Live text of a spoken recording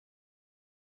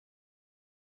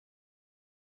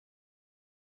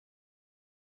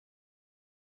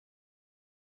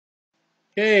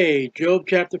Okay, Job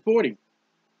chapter 40.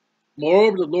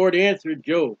 Moreover, the Lord answered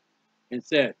Job and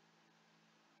said,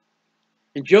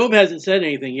 and Job hasn't said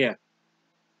anything yet.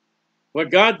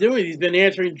 What God doing? He's been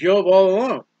answering Job all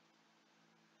along.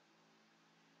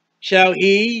 Shall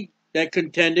he that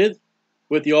contendeth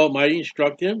with the Almighty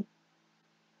instruct him?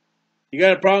 You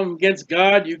got a problem against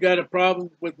God? You got a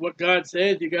problem with what God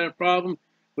says? You got a problem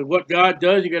with what God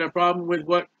does? You got a problem with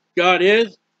what God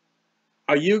is?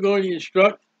 Are you going to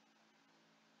instruct?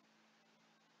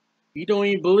 You don't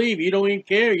even believe. You don't even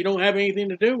care. You don't have anything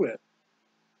to do with.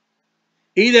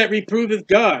 He that reproveth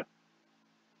God,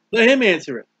 let him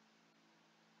answer it.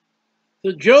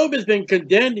 So Job has been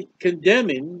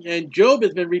condemning, and Job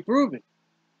has been reproving.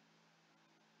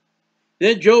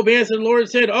 Then Job answered the Lord and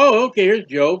said, oh, okay, here's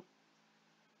Job.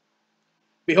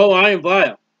 Behold, I am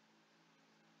vile.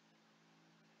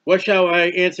 What shall I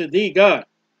answer thee, God?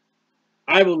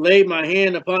 I will lay my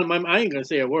hand upon my... I ain't going to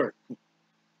say a word.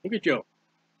 Look at Job.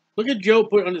 Look at Job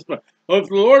put on the spot. Oh, if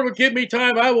the Lord would give me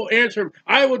time, I will answer him.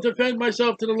 I will defend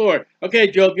myself to the Lord. Okay,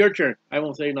 Job, your turn. I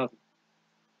won't say nothing.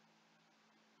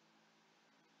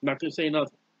 I'm not going to say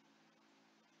nothing.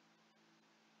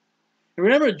 And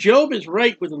remember, Job is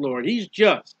right with the Lord. He's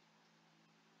just.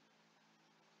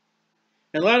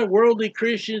 And a lot of worldly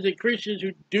Christians and Christians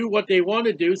who do what they want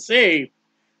to do say,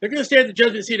 they're going to stand at the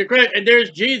judgment seat of Christ, and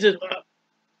there's Jesus.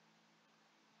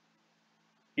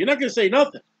 You're not going to say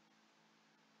nothing.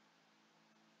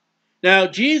 Now,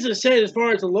 Jesus said, as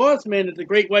far as the lost man at the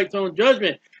great white throne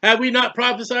judgment, have we not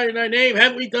prophesied in thy name?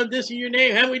 Haven't we done this in your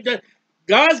name? Haven't we done...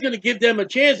 God's going to give them a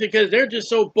chance because they're just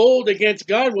so bold against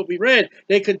God, what we read.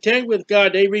 They contend with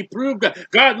God. They reprove God.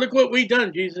 God, look what we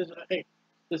done, Jesus. Hey,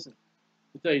 listen,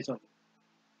 I'll tell you something.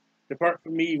 Depart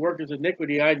from me, you workers of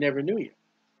iniquity, I never knew you.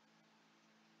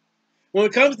 When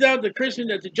it comes down to Christian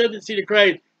at the judgment seat of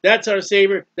Christ, that's our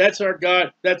Savior, that's our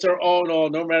God, that's our all in all,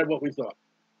 no matter what we thought.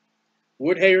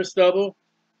 Wood, hay, or stubble,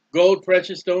 gold,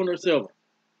 precious stone, or silver.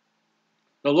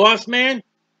 The lost man,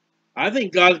 I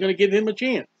think God's going to give him a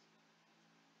chance.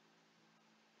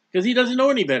 Because he doesn't know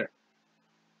any better.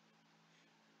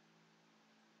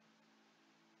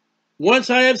 Once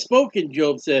I have spoken,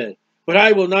 Job said, but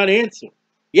I will not answer.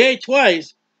 Yea,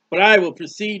 twice, but I will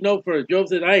proceed no further. Job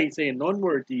said, I ain't saying one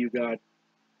word to you, God.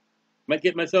 Might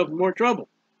get myself in more trouble.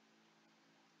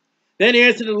 Then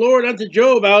answered the Lord unto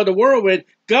Job out of the whirlwind.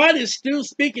 God is still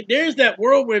speaking. There's that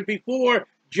whirlwind before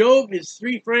Job, his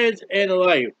three friends, and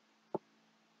Elihu.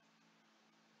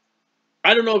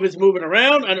 I don't know if it's moving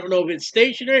around. I don't know if it's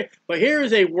stationary. But here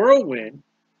is a whirlwind.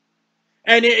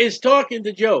 And it is talking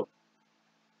to Job.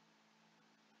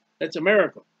 That's a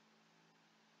miracle.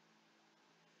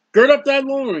 Gird up thy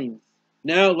loins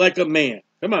now like a man.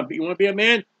 Come on, you want to be a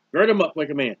man? Gird them up like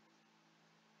a man.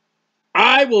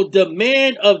 I will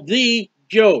demand of thee,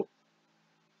 Job.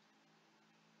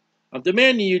 I'm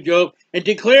demanding you, Job, and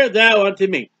declare thou unto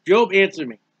me. Job, answer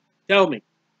me. Tell me.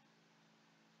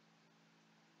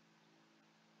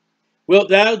 Wilt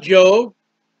thou, Job,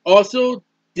 also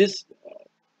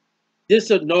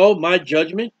disannul my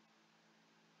judgment?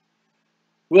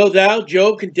 Will thou,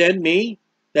 Job, condemn me,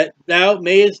 that thou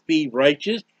mayest be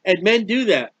righteous? And men do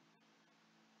that.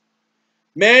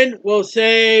 Men will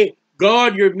say,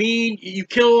 God, you're mean, you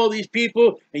kill all these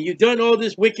people, and you've done all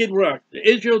this wicked work.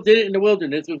 Israel did it in the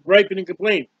wilderness with griping and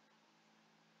complaining.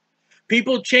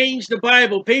 People change the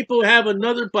Bible. People have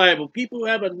another Bible. People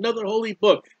have another holy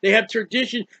book. They have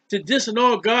tradition to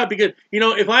disannul God because,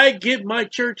 if I give my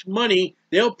church money,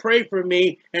 they'll pray for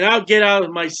me, and I'll get out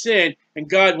of my sin, and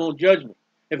God won't judge me.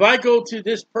 If I go to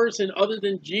this person other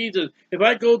than Jesus, if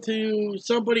I go to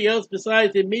somebody else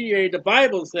besides the mediator, the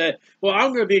Bible said, well,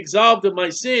 I'm going to be absolved of my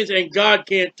sins, and God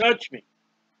can't touch me.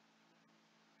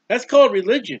 That's called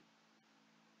religion.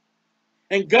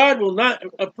 And God will not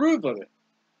approve of it.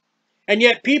 And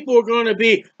yet people are going to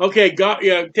be, okay, God,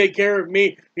 take care of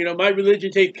me. My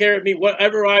religion takes care of me.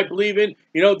 Whatever I believe in,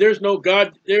 there's no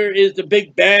God. There is the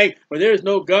Big Bang, or there's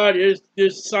no God.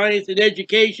 There's science and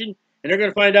education. And they're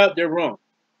going to find out they're wrong.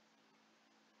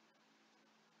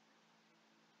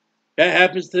 That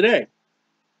happens today.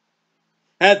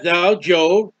 Hast thou,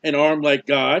 Job, an arm like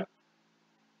God?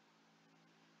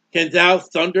 Can thou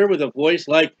thunder with a voice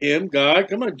like him, God?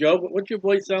 Come on, Job. What's your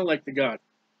voice sound like to God?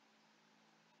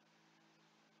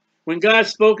 When God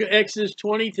spoke in Exodus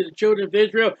 20 to the children of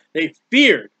Israel, they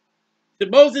feared. To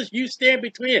Moses, you stand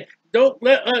between it. Don't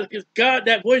let us, because God,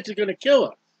 that voice is going to kill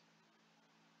us.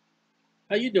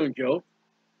 How you doing, Job?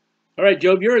 All right,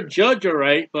 Job, you're a judge, all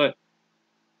right, but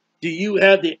do you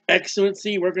have the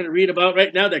excellency we're going to read about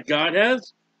right now that God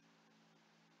has?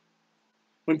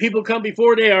 When people come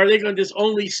before are they going to just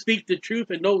only speak the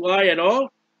truth and no lie at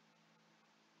all?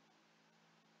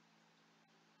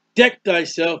 Deck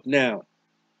thyself now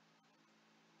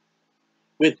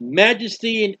with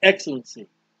majesty and excellency,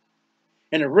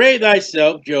 and array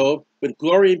thyself, Job, with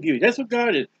glory and beauty. That's what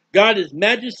God is. God is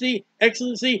majesty,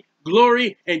 excellency,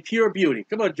 glory, and pure beauty.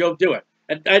 Come on, Job, do it.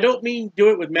 And I don't mean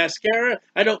do it with mascara.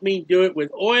 I don't mean do it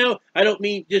with oil. I don't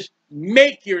mean just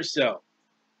make yourself.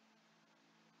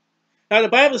 Now, the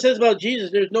Bible says about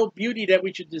Jesus, there's no beauty that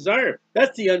we should desire.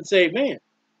 That's the unsaved man.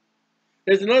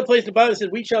 There's another place the Bible says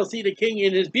we shall see the King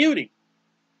in his beauty.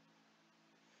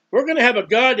 We're going to have a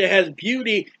God that has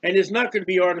beauty, and it's not going to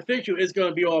be artificial. It's going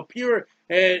to be all pure,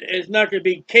 and it's not going to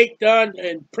be caked on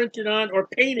and printed on or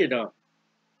painted on.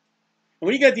 And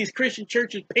when you got these Christian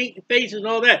churches painting faces and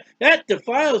all that, that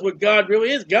defiles what God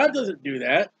really is. God doesn't do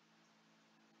that.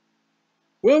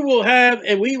 We will have,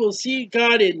 and we will see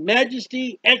God in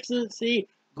majesty, excellency,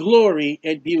 glory,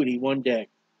 and beauty one day.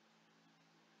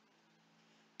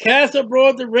 Cast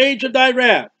abroad the rage of thy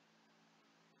wrath.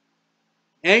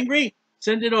 Angry?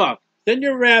 Send it off. Send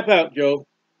your wrath out, Job.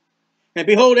 And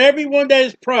behold, everyone that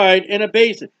is pride and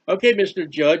abase it. Okay, Mr.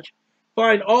 Judge.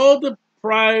 Find all the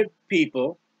pride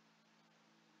people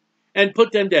and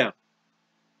put them down.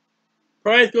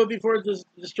 Pride go before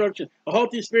destruction. A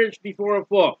haughty spirit before a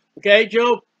fall. Okay,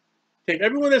 Job? Take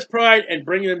everyone that's pride and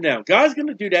bring them down. God's going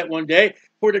to do that one day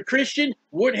for the Christian,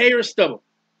 wood, hay, or stubble.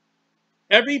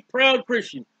 Every proud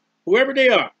Christian, whoever they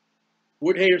are,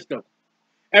 wood, hay, or stubble.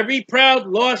 Every proud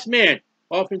lost man,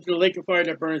 off into the lake of fire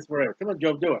that burns forever. Come on,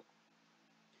 Job, do it.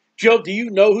 Job, do you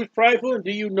know who's prideful and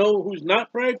do you know who's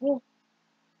not prideful?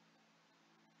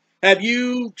 Have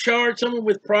you charged someone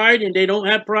with pride and they don't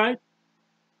have pride?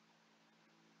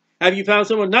 Have you found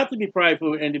someone not to be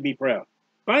prideful and to be proud?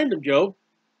 Find them, Job.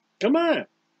 Come on.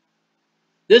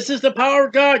 This is the power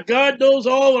of God. God knows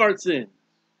all our sins.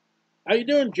 How you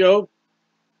doing, Job?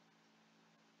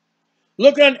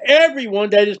 Look on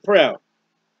everyone that is proud.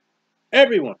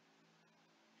 Everyone.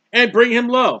 And bring him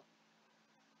low.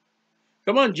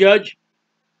 Come on, Judge.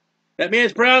 That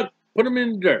man's proud. Put him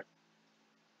in the dirt.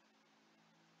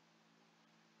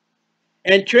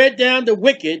 And tread down the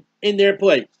wicked in their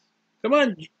place. Come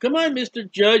on,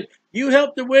 Mr. Judge. You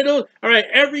help the widow. All right,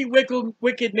 every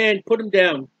wicked man, put him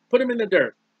down. Put him in the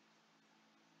dirt.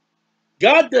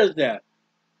 God does that.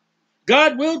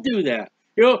 God will do that.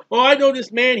 You know, oh, I know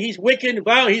this man, he's wicked and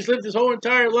violent. He's lived his whole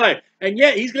entire life. And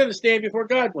yet, he's going to stand before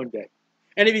God one day.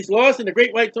 And if he's lost in the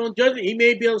great white throne judgment, he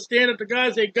may be able to stand up to God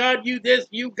and say, God, you this,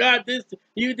 you God this,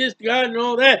 you this, God, and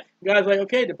all that. And God's like,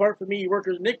 okay, depart from me, you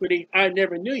workers of iniquity. I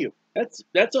never knew you.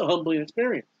 That's a humbling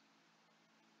experience.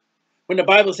 When the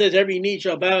Bible says every knee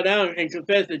shall bow down and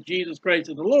confess that Jesus Christ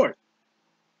is the Lord.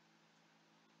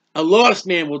 A lost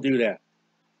man will do that.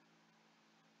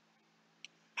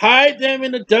 Hide them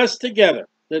in the dust together,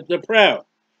 the proud,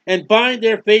 and bind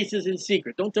their faces in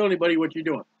secret. Don't tell anybody what you're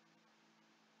doing.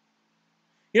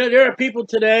 You know, there are people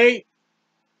today,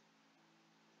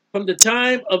 from the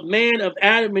time of man, of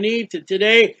Adam and Eve to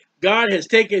today, God has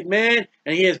taken man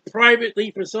and he has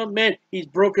privately, for some men, he's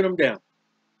broken them down.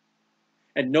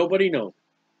 And nobody knows.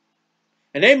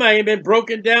 And they might have been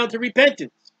broken down to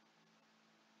repentance.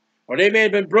 Or they may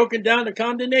have been broken down to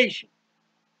condemnation.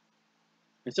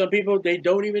 And some people, they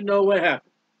don't even know what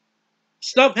happened.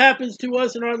 Stuff happens to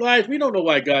us in our lives. We don't know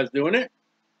why God's doing it.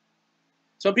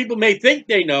 Some people may think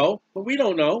they know, but we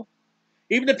don't know.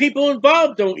 Even the people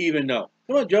involved don't even know.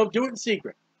 Come on, Job, do it in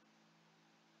secret.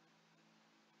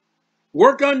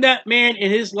 Work on that man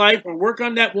in his life or work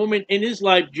on that woman in his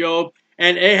life, Job,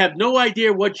 and they have no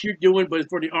idea what you're doing, but it's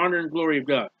for the honor and glory of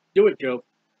God. Do it, Job.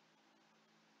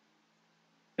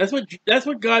 That's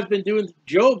what God's been doing to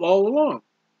Job all along.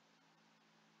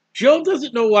 Job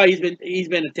doesn't know why he's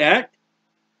been attacked.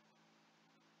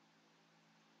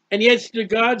 And yet it's to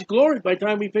God's glory by the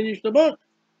time we finish the book.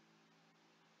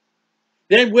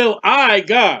 Then will I,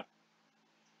 God,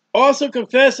 also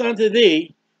confess unto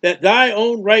thee that thy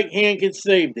own right hand can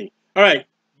save thee. All right,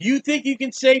 you think you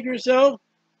can save yourself?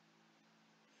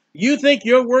 You think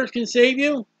your works can save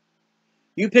you?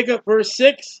 You pick up verse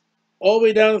 6 all the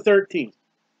way down to 13.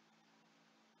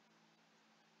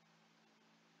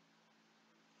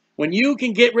 When you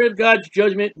can get rid of God's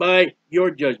judgment by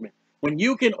your judgment. When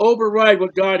you can override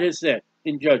what God has said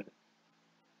in judgment.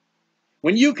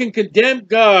 When you can condemn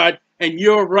God and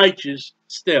you're righteous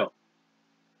still.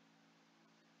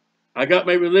 I got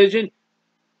my religion.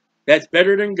 That's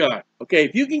better than God. Okay,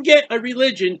 if you can get a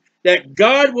religion that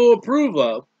God will approve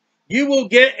of, you will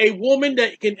get a woman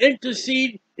that can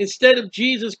intercede instead of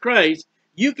Jesus Christ.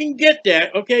 You can get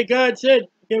that. Okay, God said,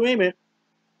 okay, wait a minute.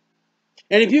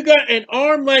 And if you got an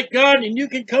arm like God and you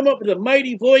can come up with a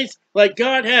mighty voice like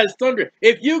God has thunder,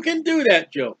 if you can do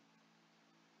that, Joe,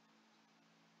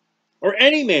 or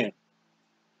any man.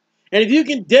 And if you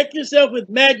can deck yourself with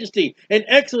majesty and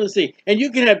excellency, and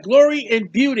you can have glory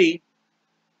and beauty,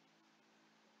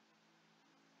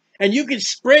 and you can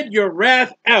spread your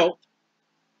wrath out,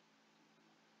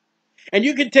 and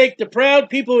you can take the proud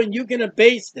people and you can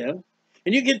abase them,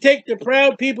 and you can take the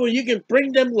proud people and you can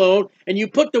bring them low, and you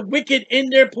put the wicked in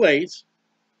their place,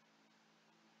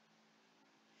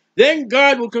 then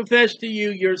God will confess to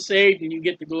you you're saved and you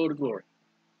get to go to glory.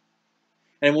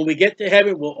 And when we get to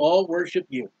heaven, we'll all worship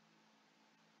you.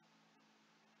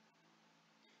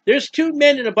 There's two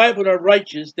men in the Bible that are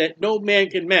righteous that no man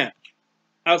can match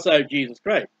outside of Jesus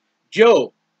Christ.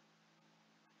 Job.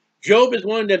 Job is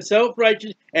one of them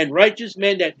self-righteous and righteous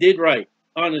men that did right,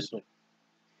 honestly.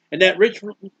 And that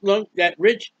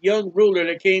rich young ruler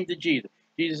that came to Jesus.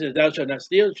 Jesus says, thou shalt not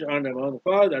steal, thou shalt honor thy mother and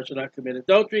father, thou shalt not commit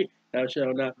adultery, thou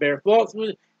shalt not bear false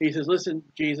witness. He says, listen,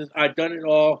 Jesus, I've done it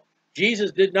all.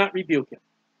 Jesus did not rebuke him.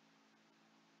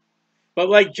 But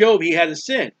like Job, he had a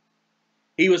sin.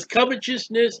 He was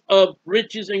covetousness of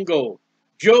riches and gold.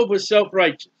 Job was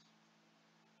self-righteous.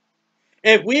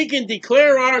 If we can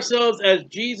declare ourselves as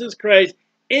Jesus Christ,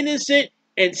 innocent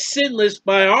and sinless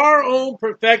by our own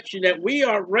perfection, that we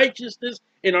are righteousness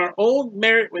in our own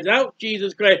merit without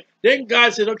Jesus Christ, then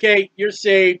God says, okay, you're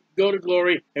saved, go to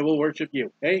glory, and we'll worship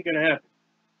you. That ain't going to happen.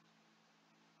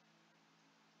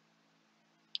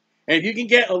 And if you can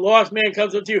get a lost man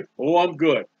comes up to you, oh, I'm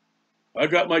good. I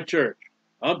got my church.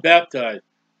 I'm baptized.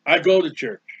 I go to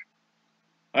church.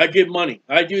 I give money.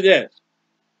 I do this.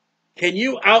 Can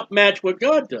you outmatch what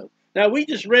God does? Now, we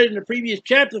just read in the previous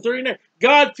chapter 39,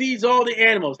 God feeds all the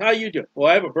animals. How you do?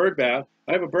 Well, I have a bird bath.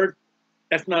 I have a bird.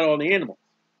 That's not all the animals.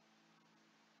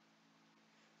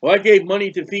 Well, I gave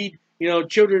money to feed,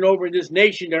 children over in this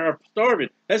nation that are starving.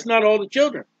 That's not all the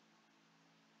children.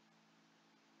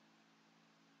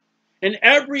 In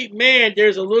every man,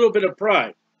 there's a little bit of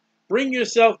pride. Bring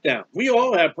yourself down. We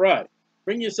all have pride.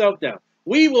 Bring yourself down.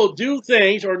 We will do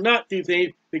things or not do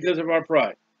things because of our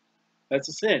pride. That's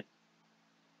a sin.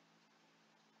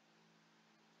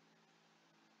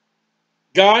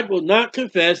 God will not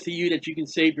confess to you that you can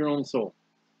save your own soul.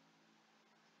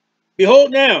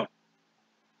 Behold now.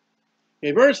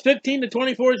 Okay, verse 15 to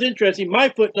 24 is interesting. My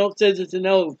footnote says it's an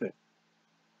elephant.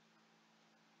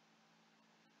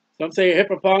 Some say a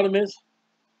hippopotamus.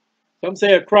 Some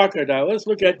say a crocodile. Let's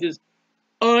look at this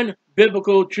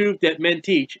unbiblical truth that men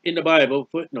teach in the Bible,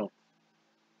 footnote.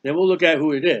 Then we'll look at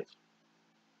who it is.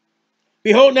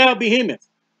 Behold now behemoth,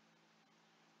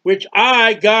 which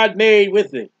I, God, made with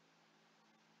thee.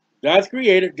 God's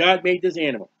creator, God made this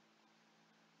animal.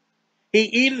 He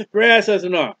eateth grass as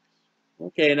an ox.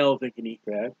 Okay, an elephant can eat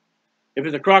grass. If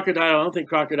it's a crocodile, I don't think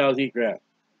crocodiles eat grass.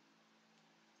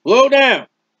 Low down.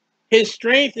 His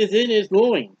strength is in his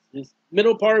loins, his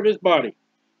middle part of his body.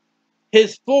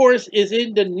 His force is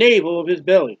in the navel of his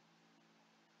belly.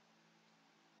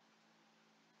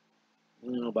 I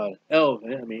don't know about an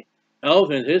elephant. I mean,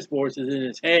 elephant, his force is in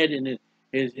his head and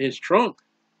his trunk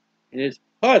and his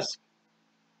husk.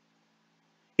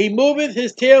 He moveth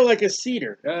his tail like a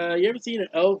cedar. You ever seen an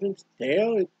elephant's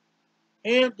tail?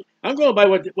 And I'm going by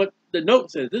what the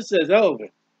note says. This says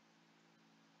elephant.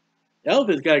 The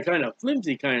elephant's got a kind of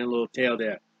flimsy kind of little tail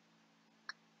there.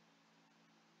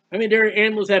 I mean, there are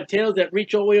animals that have tails that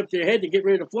reach all the way up to their head to get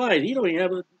rid of flies. He don't even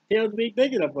have a tail to be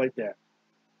big enough like that.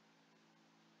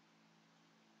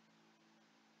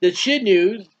 The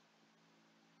sinews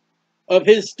of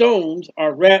his stones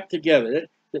are wrapped together.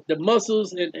 The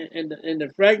muscles and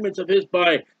the fragments of his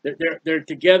body, they're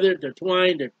together, they're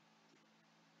twined, they're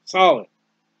solid.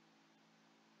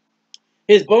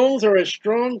 His bones are as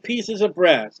strong pieces of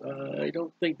brass. I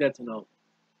don't think that's an elephant.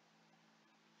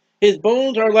 His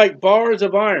bones are like bars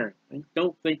of iron. I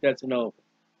don't think that's an elephant.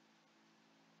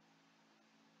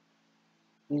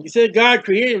 When you said God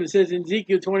created him, it says in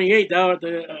Ezekiel 28, thou art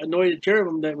the anointed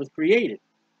cherubim that was created.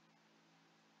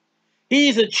 He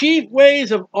is the chief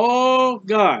ways of all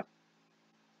God.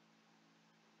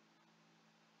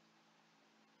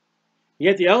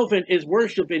 Yet the elephant is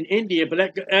worshipped in India, but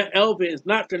that elephant is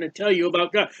not going to tell you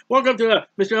about God. Welcome to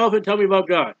Mr. Elephant, tell me about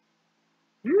God.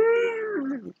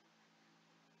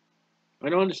 I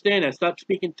don't understand that. Stop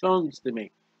speaking tongues to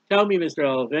me. Tell me, Mr.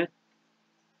 Elephant.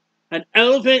 An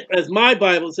elephant, as my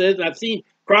Bible says, I've seen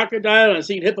crocodile and I've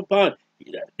seen hippopotamus.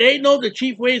 They know the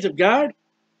chief ways of God.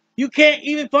 You can't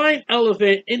even find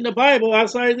elephant in the Bible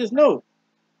outside of this note.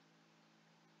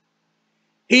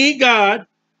 He, God,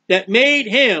 that made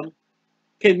him,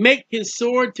 can make his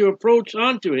sword to approach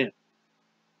unto him.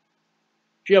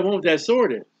 See how what that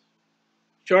sword is.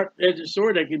 Sharp-edged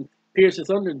sword that can pierce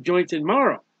asunder the joints and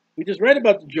marrow. We just read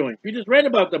about the joints. We just read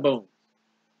about the bones.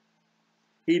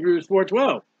 Hebrews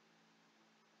 4:12.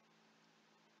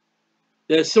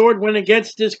 The sword went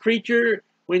against this creature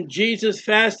when Jesus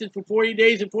fasted for 40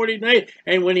 days and 40 nights.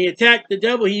 And when he attacked the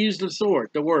devil, he used the sword,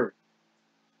 the word.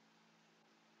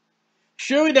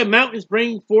 Surely the mountains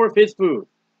bring forth his food,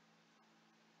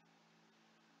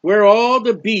 where all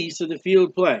the beasts of the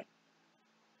field play.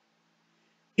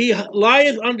 He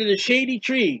lieth under the shady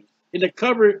trees, in the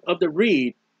cover of the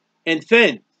reed, and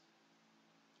fens.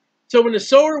 So when the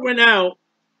sower went out,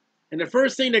 and the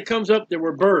first thing that comes up, there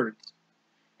were birds.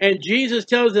 And Jesus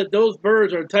tells that those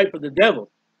birds are a type of the devil.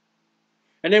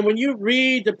 And then when you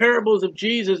read the parables of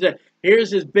Jesus, that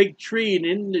here's this big tree, and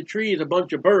in the tree is a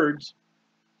bunch of birds,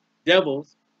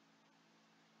 devils.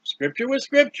 Scripture was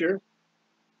scripture.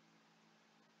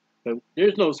 But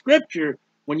there's no scripture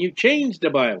when you change the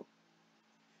Bible.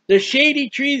 The shady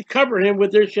trees cover him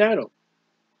with their shadow.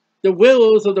 The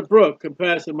willows of the brook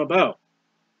compass him about.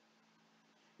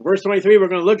 Verse 23 we're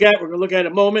going to look at in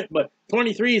a moment, but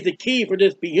 23 is the key for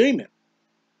this behemoth.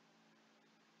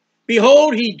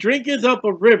 Behold, he drinketh up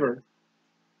a river.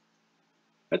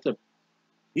 That's a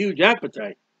huge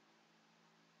appetite.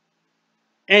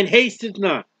 And hasteth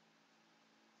not.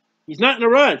 He's not in a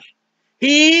rush.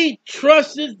 He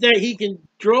trusted that he can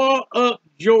draw up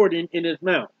Jordan in his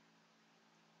mouth.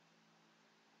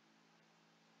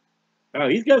 Oh,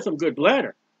 he's got some good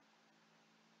bladder.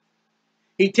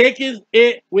 He taketh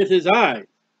it with his eyes.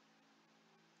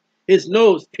 His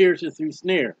nose pierces through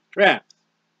snares, traps.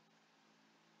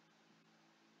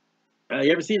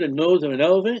 You ever see the nose of an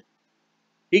elephant?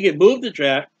 He can move the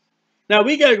trap. Now,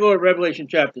 we got to go to Revelation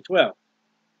chapter 12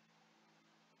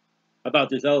 about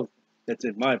this elephant that's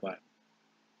in my Bible.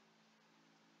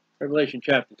 Revelation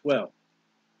chapter 12.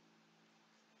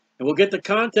 And we'll get the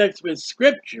context with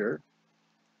Scripture,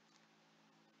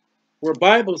 where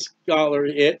Bible scholar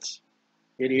idiots,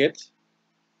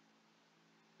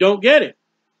 don't get it.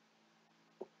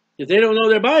 Because they don't know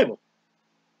their Bible.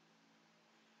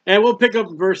 And we'll pick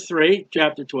up verse 3,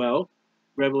 chapter 12,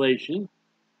 Revelation.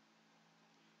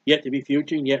 Yet to be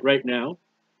future, and yet right now.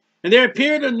 And there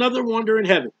appeared another wonder in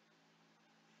heaven.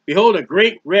 Behold, a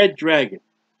great red dragon.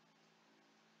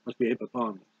 Must be a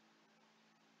hippopotamus.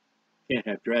 Can't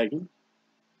have dragons.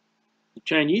 The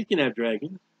Chinese can have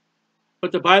dragons.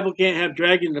 But the Bible can't have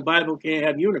dragons. The Bible can't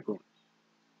have unicorns.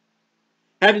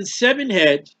 Having 7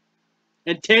 heads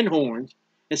and 10 horns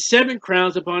and 7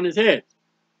 crowns upon his head.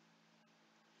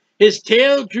 His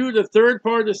tail drew the third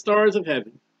part of the stars of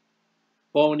heaven,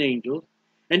 fallen angels,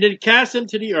 and did cast them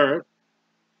to the earth.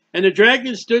 And the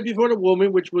dragon stood before the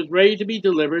woman which was ready to be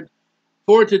delivered,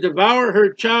 for to devour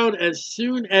her child as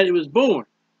soon as it was born.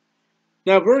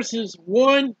 Now verses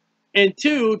 1 and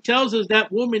 2 tells us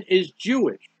that woman is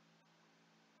Jewish.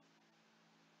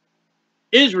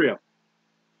 Israel.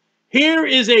 Here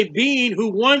is a being who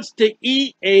wants to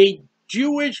eat a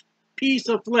Jewish piece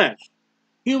of flesh,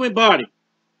 human body.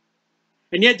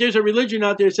 And yet there's a religion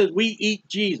out there that says we eat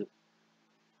Jesus.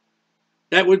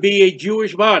 That would be a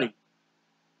Jewish body.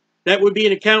 That would be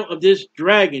an account of this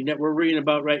dragon that we're reading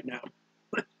about right now.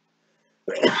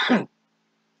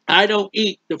 I don't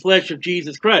eat the flesh of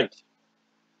Jesus Christ.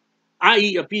 I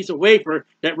eat a piece of wafer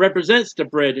that represents the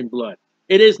bread and blood.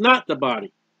 It is not the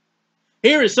body.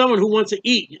 Here is someone who wants to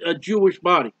eat a Jewish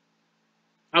body.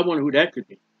 I wonder who that could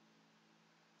be.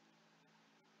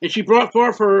 And she brought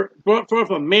forth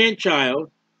a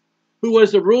man-child who was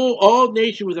to rule all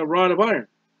nations with a rod of iron.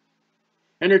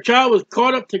 And her child was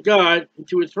caught up to God and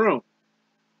to his throne.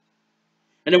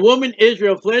 And the woman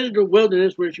Israel fled into the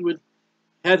wilderness where she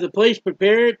has a place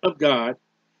prepared of God,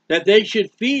 that they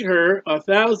should feed her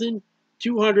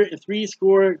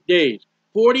 1,260 days,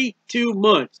 42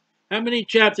 months. How many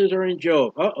chapters are in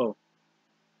Job? Uh-oh.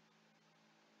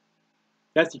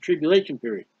 That's the tribulation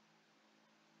period.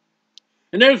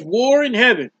 And there's war in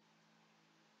heaven.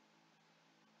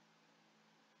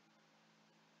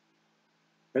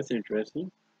 That's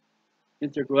interesting.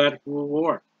 Intergalactic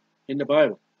war in the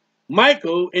Bible.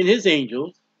 Michael and his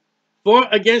angels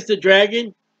fought against the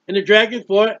dragon, and the dragon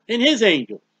fought and his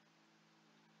angels.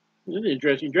 This is an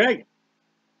interesting dragon.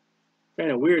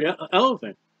 Kind of weird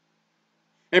elephant.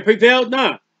 And prevailed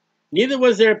not. Neither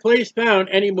was there a place found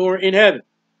any more in heaven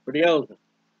for the elephant.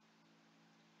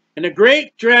 And the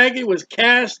great dragon was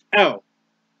cast out.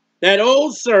 That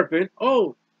old serpent,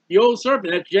 the old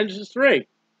serpent, that's Genesis 3.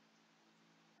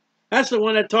 That's the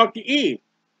one that talked to Eve.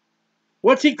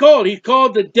 What's he called? He's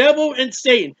called the devil and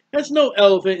Satan. That's no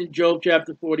elephant in Job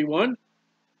chapter 41.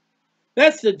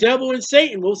 That's the devil and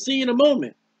Satan. We'll see in a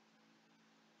moment.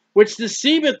 Which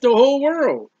deceiveth the whole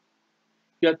world.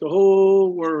 He's got the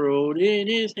whole world in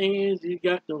his hands. He's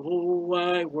got the whole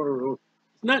wide world.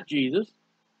 It's not Jesus.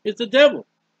 It's the devil.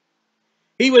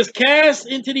 He was cast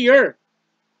into the earth,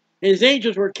 and his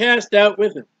angels were cast out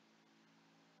with him.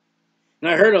 And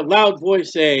I heard a loud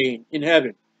voice saying in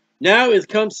heaven, now is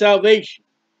come salvation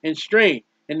and strength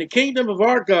and the kingdom of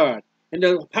our God and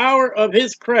the power of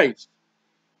his Christ.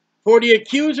 For the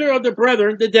accuser of the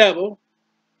brethren, the devil,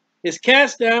 is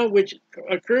cast down, which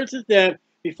accurseth them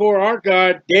before our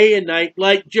God day and night,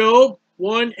 like Job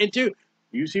 1 and 2.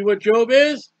 You see what Job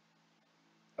is?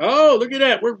 Oh, look at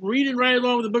that. We're reading right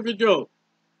along with the book of Job.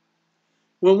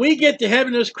 When we get to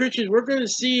heaven as Christians, we're going to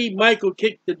see Michael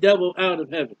kick the devil out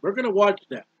of heaven. We're going to watch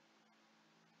that.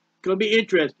 It's going to be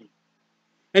interesting.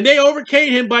 And they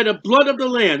overcame him by the blood of the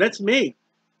Lamb. That's me.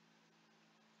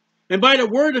 And by the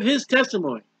word of his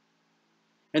testimony.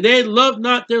 And they loved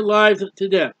not their lives to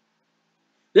death.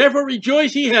 Therefore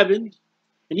rejoice, ye heavens,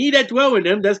 and ye that dwell in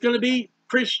them. That's going to be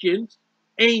Christians,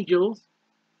 angels.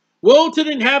 Woe to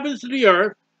the inhabitants of the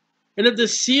earth, and of the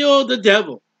seal of the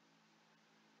devil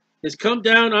is come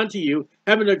down unto you,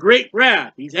 having a great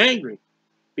wrath. He's angry,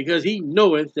 because he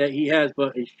knoweth that he has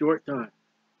but a short time.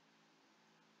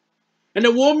 And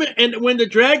when the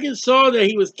dragon saw that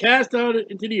he was cast out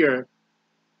into the earth,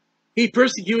 he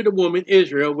persecuted the woman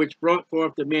Israel, which brought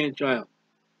forth the man child.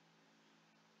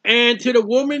 And to the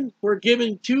woman were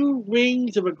given 2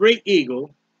 wings of a great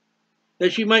eagle,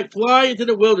 that she might fly into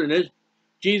the wilderness.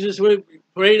 Jesus would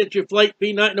pray that your flight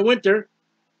be not in the winter,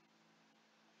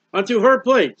 unto her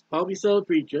place, probably so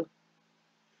preacher,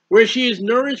 where she is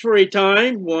nourished for a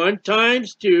time, 1,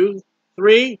 times 2,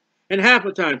 3, and half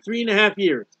a time, 3.5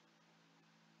 years.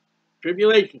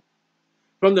 Tribulation.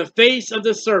 From the face of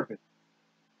the serpent,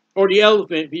 or the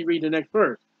elephant, if you read the next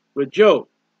verse, with Job.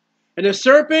 And the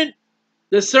serpent,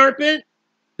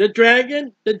 the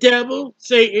dragon, the devil,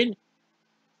 Satan,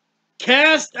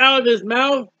 cast out of his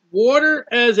mouth water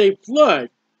as a flood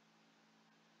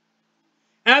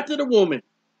after the woman,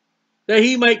 that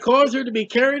he might cause her to be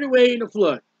carried away in the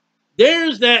flood.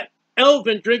 There's that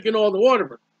elephant drinking all the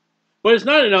water. But it's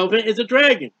not an elephant, it's a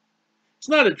dragon. It's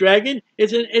not a dragon,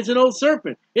 it's an old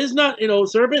serpent. It's not an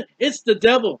old serpent, it's the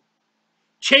devil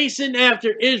chasing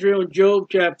after Israel in Job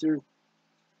chapter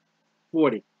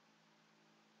 40.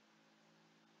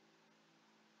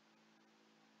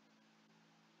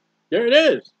 There it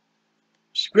is.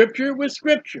 Scripture with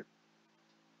scripture.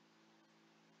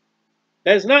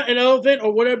 That's not an elephant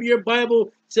or whatever your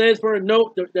Bible says for a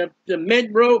note that the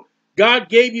men wrote. God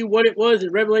gave you what it was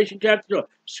in Revelation chapter 12.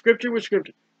 Scripture with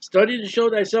scripture. Study to show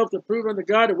thyself to prove unto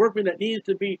God a workman that need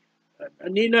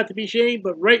not to be shamed,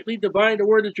 but rightly divine the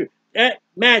word of truth. That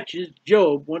matches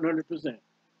Job 100%.